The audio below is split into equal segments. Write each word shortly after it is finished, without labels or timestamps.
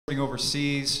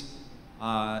overseas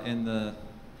in the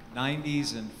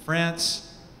 90s in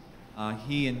France.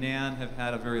 He and Nan have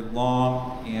had a very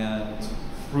long and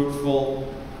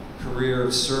fruitful career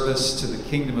of service to the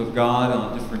kingdom of God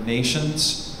on different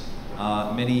nations,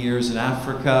 many years in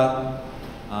Africa.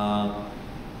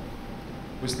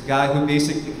 Was the guy who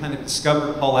basically kind of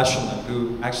discovered Paul Eshelman,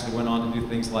 who actually went on to do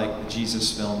things like the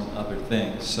Jesus film and other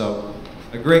things. So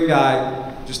a great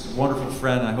guy, just a wonderful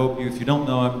friend. I hope you, if you don't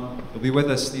know him, he'll be with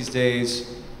us these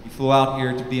days. He flew out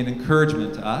here to be an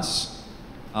encouragement to us,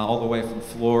 all the way from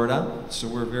Florida. So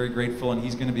we're very grateful, and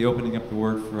he's going to be opening up the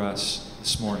word for us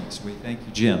this morning. So we thank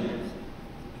you, Jim. Let's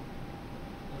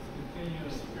continue in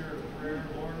the spirit of prayer.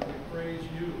 Lord, we praise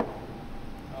you.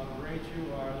 How great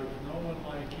you are. There's no one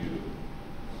like you.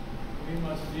 We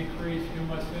must decrease, you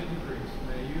must increase.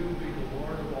 May you be the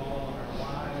Lord of all in our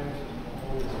lives and the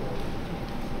whole world.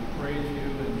 We praise you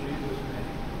in Jesus' name.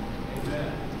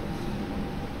 Amen.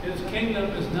 His kingdom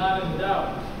is not in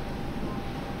doubt.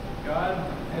 God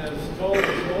has told us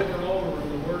over and over in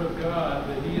the Word of God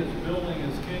that He is building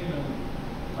His kingdom.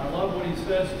 I love what He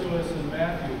says to us in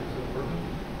Matthew.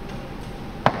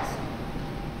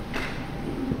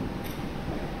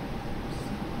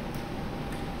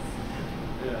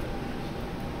 Yeah.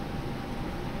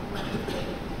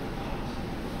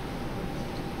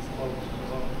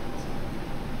 Hello.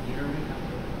 Can you hear me?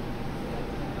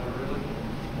 Not really?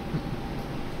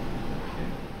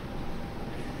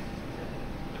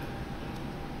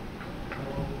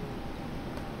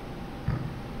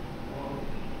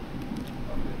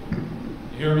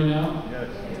 You hear me now? Yes.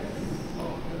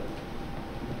 Oh, good.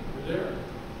 We're there.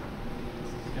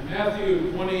 In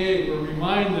Matthew 28, we're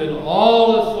reminded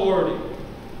all authority,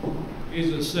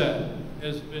 Jesus said,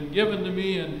 has been given to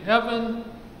me in heaven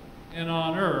and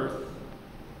on earth.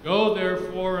 Go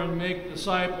therefore and make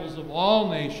disciples of all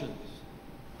nations,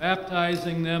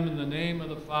 baptizing them in the name of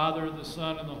the Father, the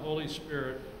Son, and the Holy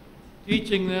Spirit,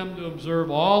 teaching them to observe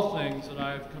all things that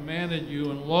I have commanded you,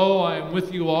 and lo, I am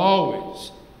with you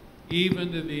always,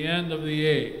 even to the end of the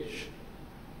age.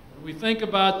 When we think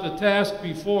about the task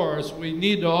before us, we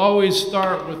need to always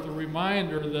start with the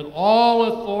reminder that all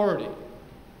authority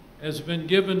has been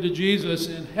given to Jesus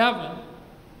in heaven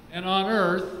and on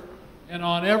earth and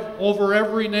on over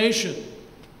every nation.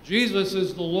 Jesus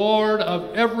is the Lord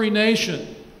of every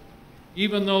nation,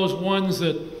 even those ones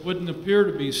that wouldn't appear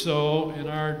to be so in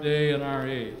our day and our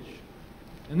age.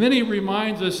 And then he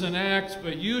reminds us in Acts,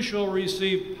 but you shall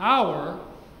receive power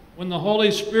when the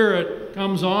Holy Spirit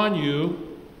comes on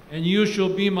you, and you shall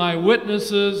be my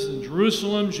witnesses in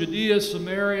Jerusalem, Judea,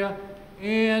 Samaria,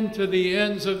 and to the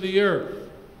ends of the earth.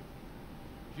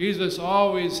 Jesus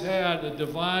always had a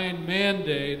divine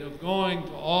mandate of going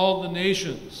to all the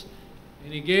nations,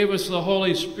 and he gave us the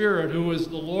Holy Spirit, who is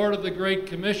the Lord of the Great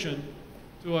Commission,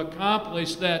 to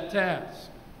accomplish that task.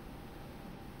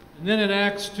 And then in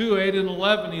Acts 2, 8 and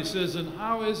 11, he says, and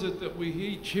how is it that we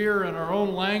each hear in our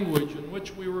own language in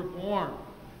which we were born?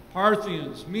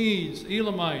 Parthians, Medes,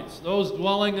 Elamites, those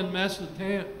dwelling in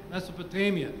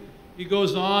Mesopotamia. He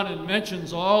goes on and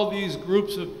mentions all these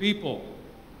groups of people,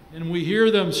 and we hear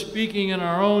them speaking in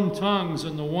our own tongues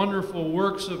and the wonderful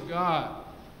works of God.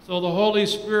 So the Holy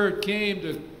Spirit came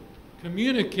to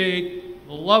communicate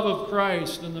the love of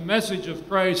Christ and the message of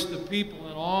Christ to people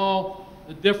in all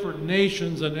the different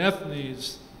nations and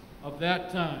ethnies of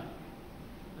that time.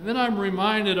 And then I'm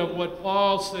reminded of what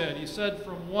Paul said. He said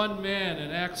from one man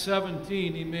in Acts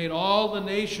 17, he made all the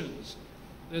nations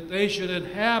that they should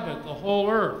inhabit the whole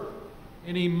earth.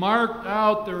 And he marked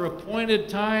out their appointed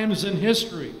times in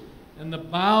history and the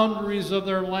boundaries of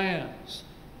their lands.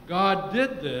 God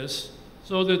did this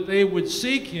so that they would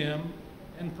seek him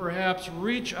and perhaps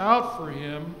reach out for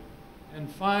him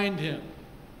and find him.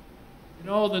 You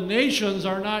know, the nations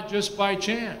are not just by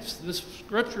chance. This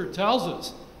scripture tells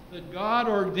us that God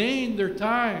ordained their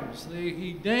times.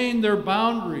 He ordained their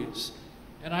boundaries.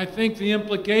 And I think the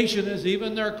implication is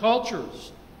even their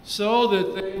cultures, so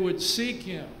that they would seek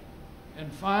him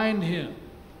and find him.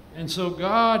 And so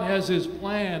God has his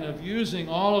plan of using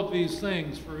all of these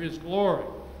things for his glory.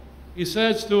 He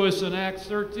says to us in Acts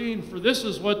 13, for this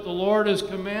is what the Lord has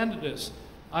commanded us.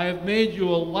 I have made you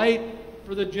a light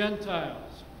for the Gentiles,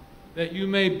 that you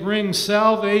may bring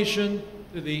salvation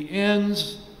to the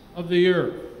ends of the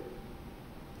earth.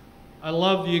 I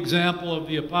love the example of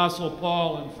the Apostle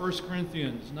Paul in 1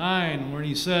 Corinthians 9, where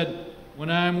he said, when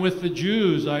I am with the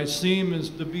Jews, I seem as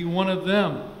to be one of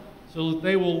them, so that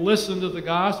they will listen to the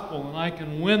gospel and I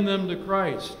can win them to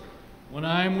Christ. When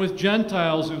I am with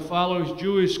Gentiles who follow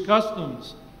Jewish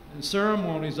customs and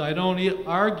ceremonies, I don't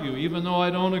argue, even though I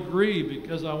don't agree,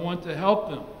 because I want to help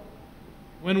them.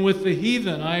 When with the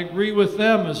heathen, I agree with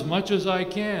them as much as I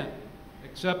can,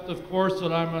 except, of course,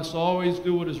 that I must always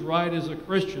do what is right as a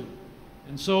Christian.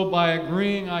 And so by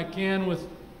agreeing, I can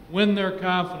win their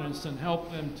confidence and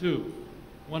help them too.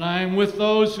 When I am with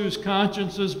those whose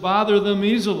consciences bother them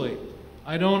easily,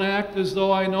 I don't act as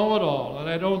though I know it all, and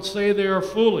I don't say they are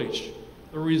foolish.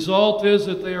 The result is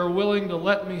that they are willing to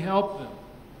let me help them.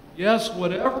 Yes,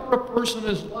 whatever a person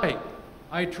is like,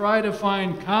 I try to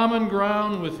find common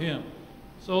ground with him,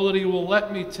 so that he will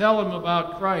let me tell him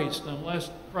about Christ and let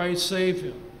Christ save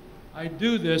him. I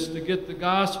do this to get the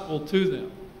gospel to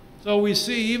them. So we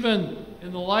see even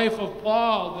in the life of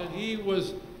Paul that he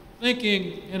was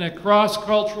thinking in a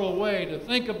cross-cultural way, to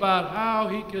think about how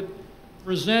he could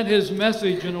present his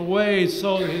message in a way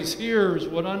so that his hearers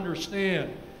would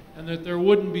understand and that there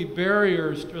wouldn't be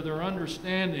barriers to their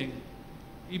understanding.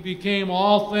 He became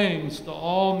all things to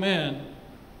all men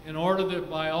in order that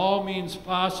by all means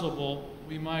possible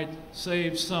we might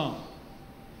save some.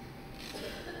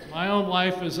 In my own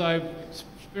life, as I've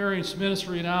experienced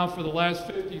ministry now for the last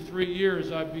 53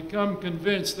 years, I've become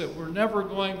convinced that we're never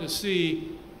going to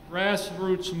see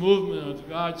grassroots movement of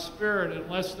God's Spirit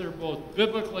unless they're both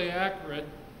biblically accurate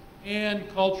and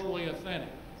culturally authentic.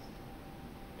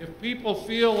 If people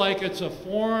feel like it's a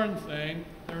foreign thing,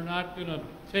 they're not going to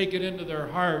take it into their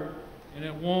heart, and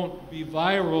it won't be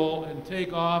viral and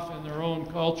take off in their own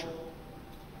culture.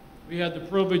 We had the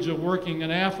privilege of working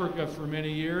in Africa for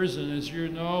many years, and as you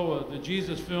know, the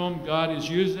Jesus film, God has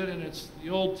used it, and it's the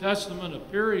Old Testament, a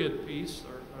period piece,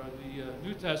 or the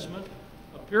New Testament,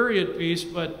 a period piece,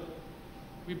 but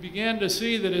we began to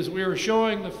see that as we were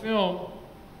showing the film,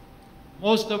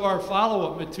 most of our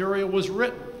follow-up material was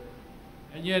written,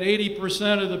 and yet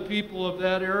 80% of the people of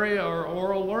that area are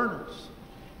oral learners.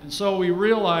 And so we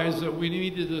realized that we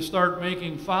needed to start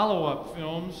making follow-up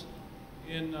films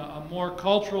in a more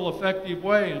cultural, effective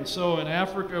way. And so in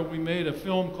Africa, we made a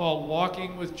film called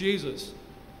Walking with Jesus,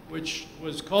 which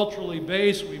was culturally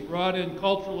based. We brought in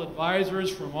cultural advisors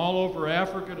from all over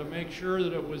Africa to make sure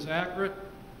that it was accurate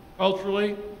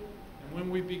culturally. And when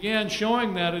we began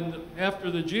showing that after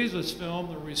the Jesus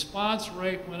film, the response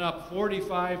rate went up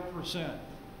 45%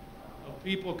 of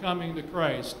people coming to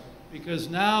Christ, because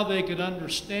now they could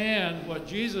understand what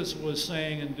Jesus was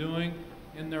saying and doing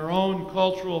in their own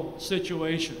cultural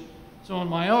situation. So in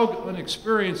my own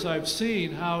experience, I've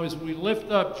seen how as we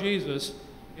lift up Jesus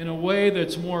in a way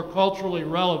that's more culturally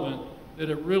relevant, that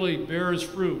it really bears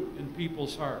fruit in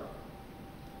people's heart.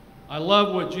 I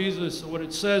love what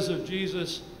it says of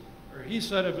Jesus, or he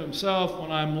said of himself,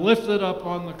 when I'm lifted up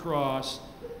on the cross,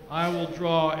 I will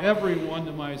draw everyone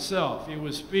to myself. He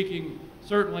was speaking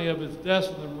certainly of his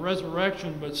death and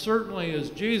resurrection, but certainly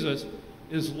as Jesus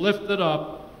is lifted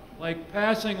up, like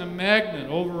passing a magnet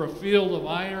over a field of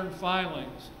iron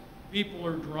filings, people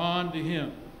are drawn to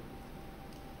him.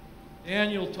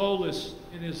 Daniel told us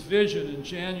in his vision in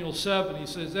Daniel 7, he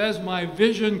says, as my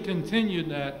vision continued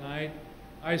that night,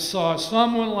 I saw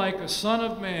someone like a son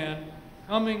of man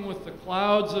coming with the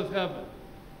clouds of heaven.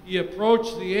 He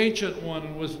approached the Ancient One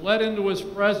and was led into his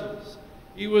presence.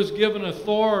 He was given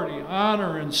authority,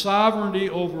 honor, and sovereignty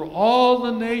over all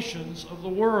the nations of the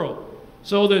world,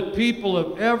 so that people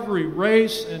of every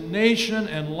race and nation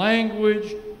and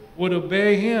language would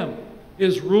obey him.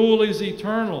 His rule is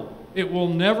eternal. It will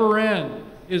never end.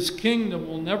 His kingdom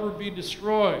will never be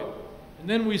destroyed. And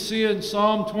then we see in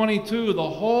Psalm 22, the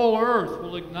whole earth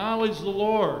will acknowledge the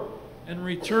Lord and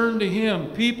return to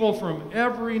him. People from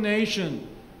every nation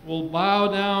will bow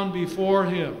down before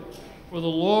him. For the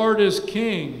Lord is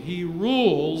king. He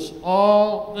rules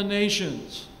all the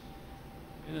nations.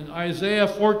 In Isaiah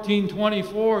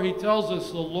 14:24, he tells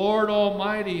us, the Lord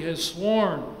Almighty has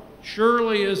sworn,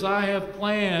 surely as I have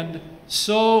planned,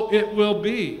 so it will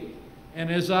be. And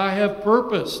as I have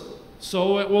purposed,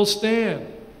 so it will stand.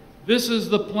 This is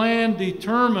the plan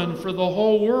determined for the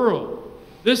whole world.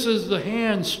 This is the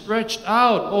hand stretched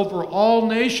out over all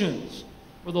nations.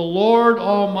 For the Lord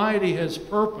Almighty has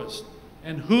purposed,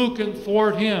 and who can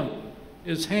thwart him?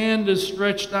 His hand is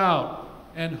stretched out,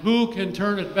 and who can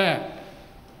turn it back?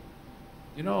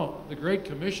 You know, the Great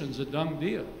Commission's a done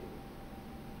deal.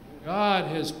 God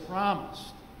has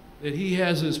promised that he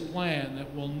has his plan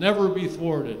that will never be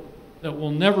thwarted, that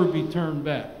will never be turned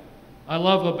back. I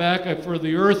love Habakkuk, for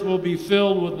the earth will be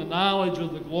filled with the knowledge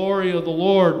of the glory of the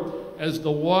Lord as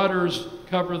the waters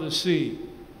cover the sea.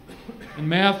 In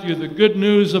Matthew, the good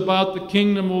news about the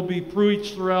kingdom will be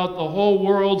preached throughout the whole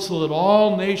world so that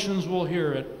all nations will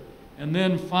hear it. And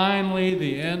then finally,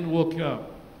 the end will come.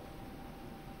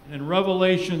 And in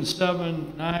Revelation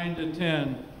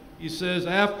 7:9-10, He says,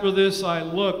 after this I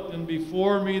looked, and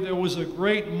before me there was a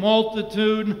great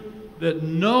multitude that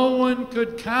no one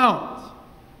could count,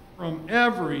 from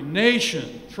every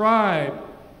nation, tribe,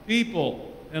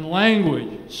 people, and language,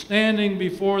 standing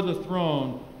before the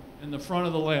throne in the front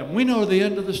of the Lamb. We know the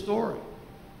end of the story.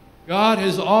 God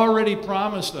has already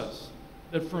promised us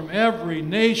that from every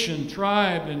nation,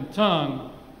 tribe, and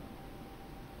tongue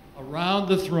around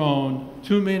the throne,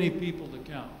 too many people to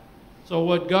count. So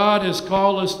what God has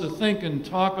called us to think and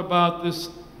talk about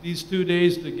these 2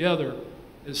 days together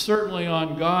is certainly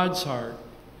on God's heart,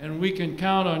 and we can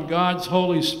count on God's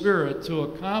Holy Spirit to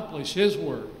accomplish His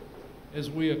work as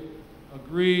we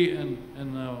agree and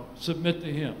submit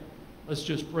to Him. Let's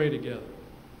just pray together.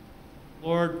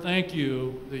 Lord, thank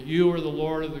you that you are the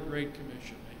Lord of the Great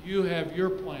Commission, that you have your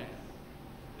plan,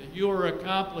 that you are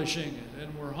accomplishing it,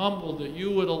 and we're humbled that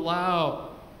you would allow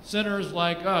sinners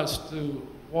like us to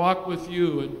walk with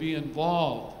you and be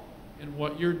involved in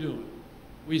what you're doing.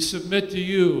 We submit to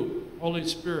you, Holy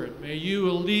Spirit. May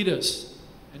you lead us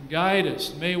and guide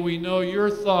us. May we know your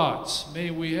thoughts.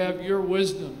 May we have your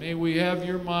wisdom. May we have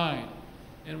your mind.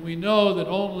 And we know that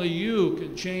only you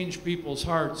can change people's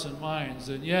hearts and minds.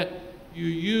 And yet you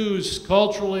use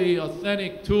culturally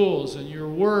authentic tools and your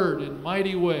word in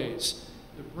mighty ways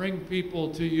to bring people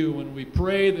to you. And we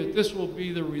pray that this will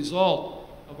be the result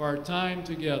of our time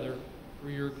together for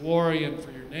your glory and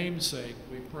for your name's sake.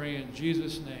 We pray in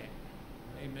Jesus' name.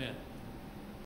 Amen.